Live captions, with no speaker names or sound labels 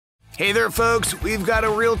Hey there, folks. We've got a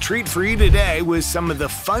real treat for you today with some of the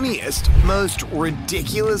funniest, most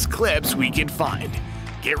ridiculous clips we could find.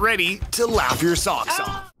 Get ready to laugh your socks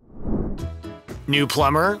off. New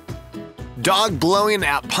plumber, dog blowing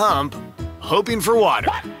at pump, hoping for water,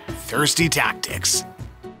 thirsty tactics.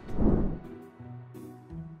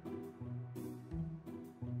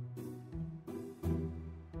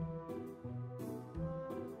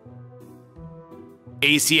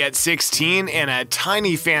 AC at 16 and a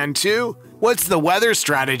tiny fan too? What's the weather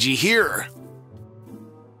strategy here?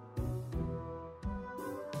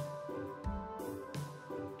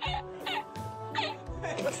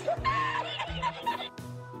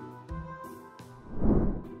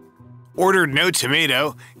 Ordered no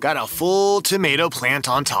tomato, got a full tomato plant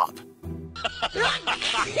on top.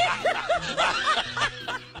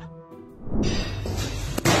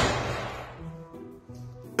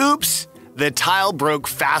 Oops! The tile broke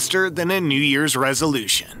faster than a New Year's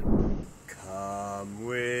resolution. Come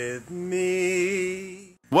with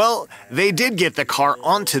me. Well, they did get the car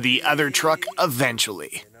onto the other truck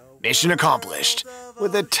eventually. Mission accomplished,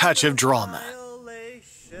 with a touch of drama.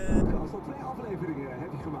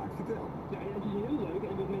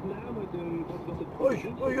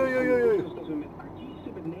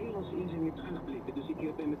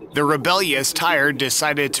 The rebellious tire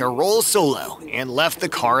decided to roll solo and left the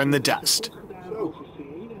car in the dust.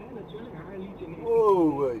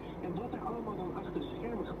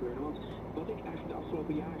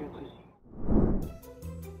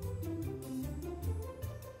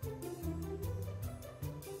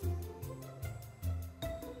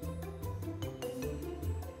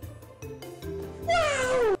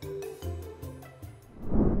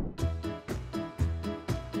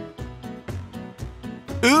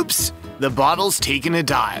 Oops! The bottle's taken a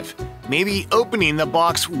dive. Maybe opening the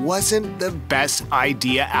box wasn't the best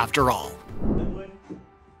idea after all.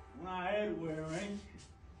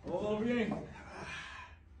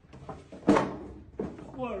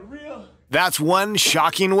 That's one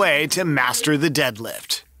shocking way to master the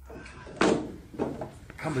deadlift.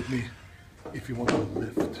 Come with me if you want to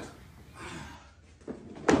lift.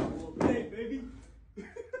 Okay, baby.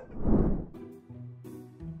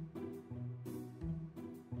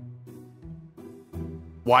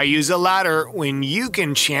 Why use a ladder when you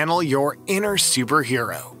can channel your inner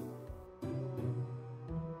superhero?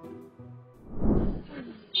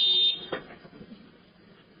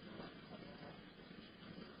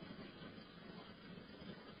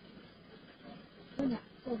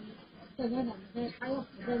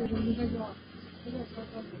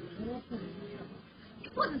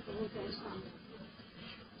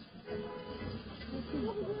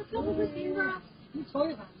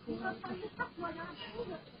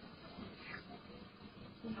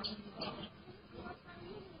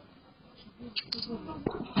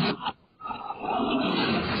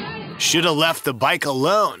 Should have left the bike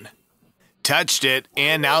alone. Touched it,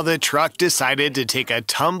 and now the truck decided to take a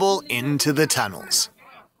tumble into the tunnels.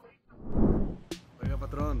 Oiga,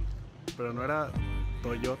 patrón, pero no era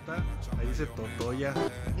Toyota, ahí dice Totoya.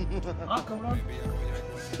 Ah, cabrón.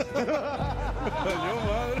 Valió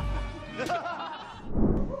madre.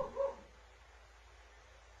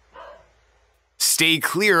 Stay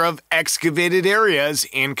clear of excavated areas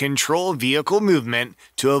and control vehicle movement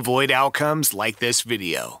to avoid outcomes like this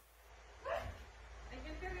video.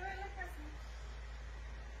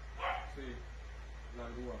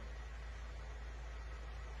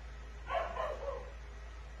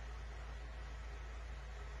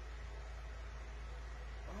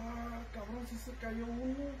 Ah, cabrón, si se cayó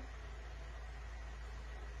uno.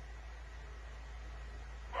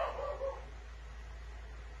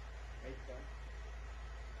 Ahí está.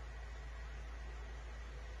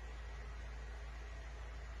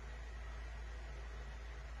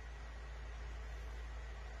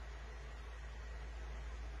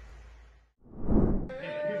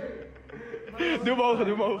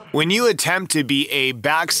 When you attempt to be a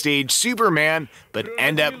backstage Superman, but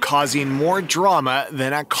end up causing more drama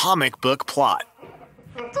than a comic book plot.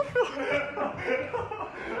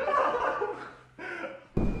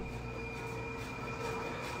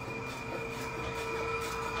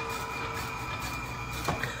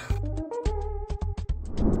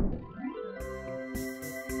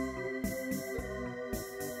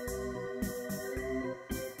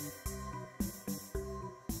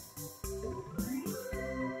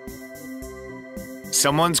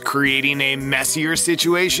 Someone's creating a messier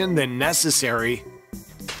situation than necessary.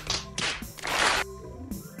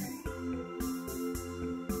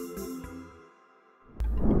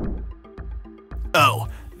 Oh,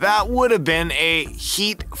 that would have been a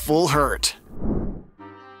heat full hurt.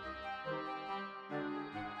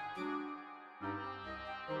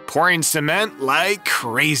 pouring cement like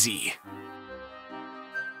crazy.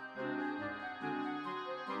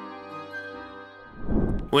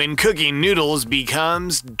 When cooking noodles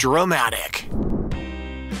becomes dramatic.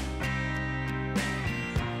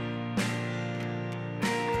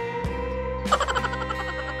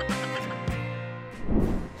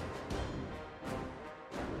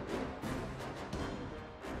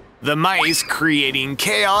 The mice creating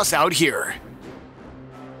chaos out here.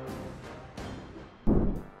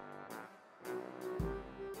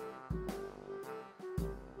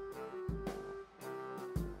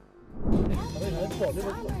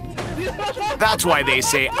 That's why they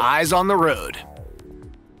say eyes on the road.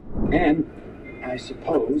 And I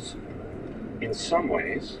suppose, in some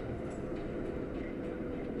ways,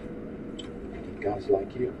 guys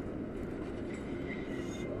like you.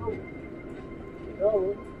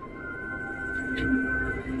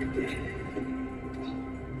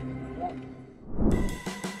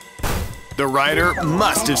 The rider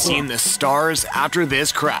must have seen the stars after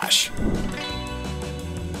this crash.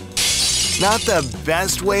 Not the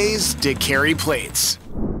best ways to carry plates.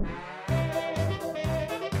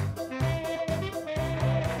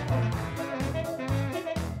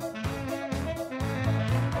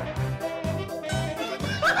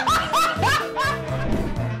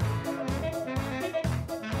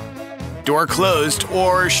 Door closed,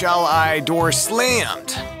 or shall I, door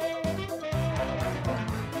slammed?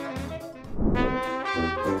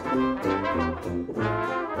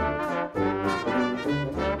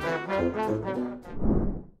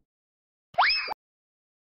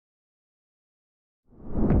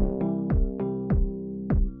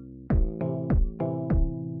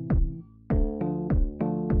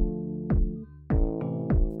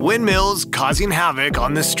 Windmills causing havoc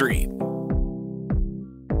on the street.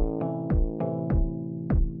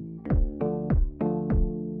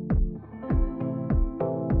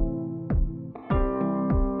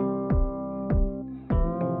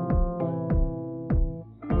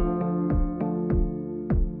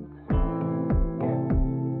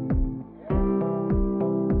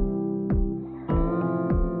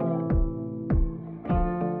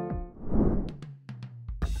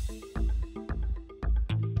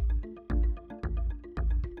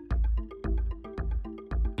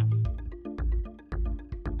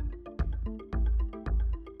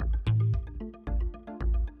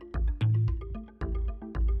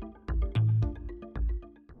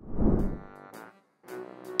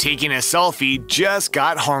 Taking a selfie just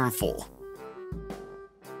got harmful.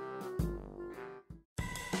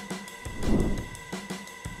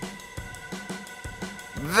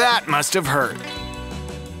 That must have hurt.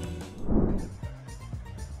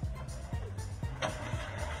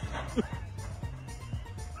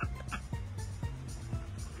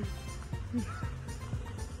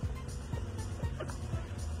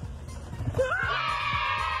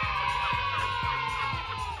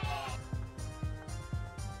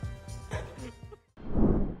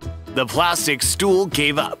 The plastic stool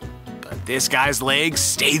gave up, but this guy's legs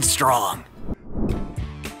stayed strong.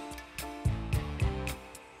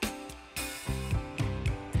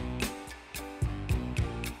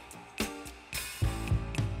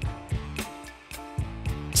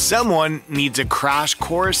 Someone needs a crash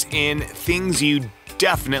course in things you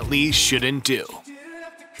definitely shouldn't do.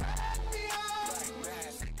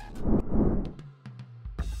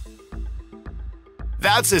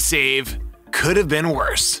 That's a save. Could have been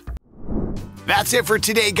worse. That's it for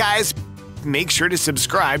today, guys. Make sure to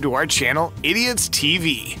subscribe to our channel, Idiots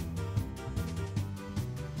TV.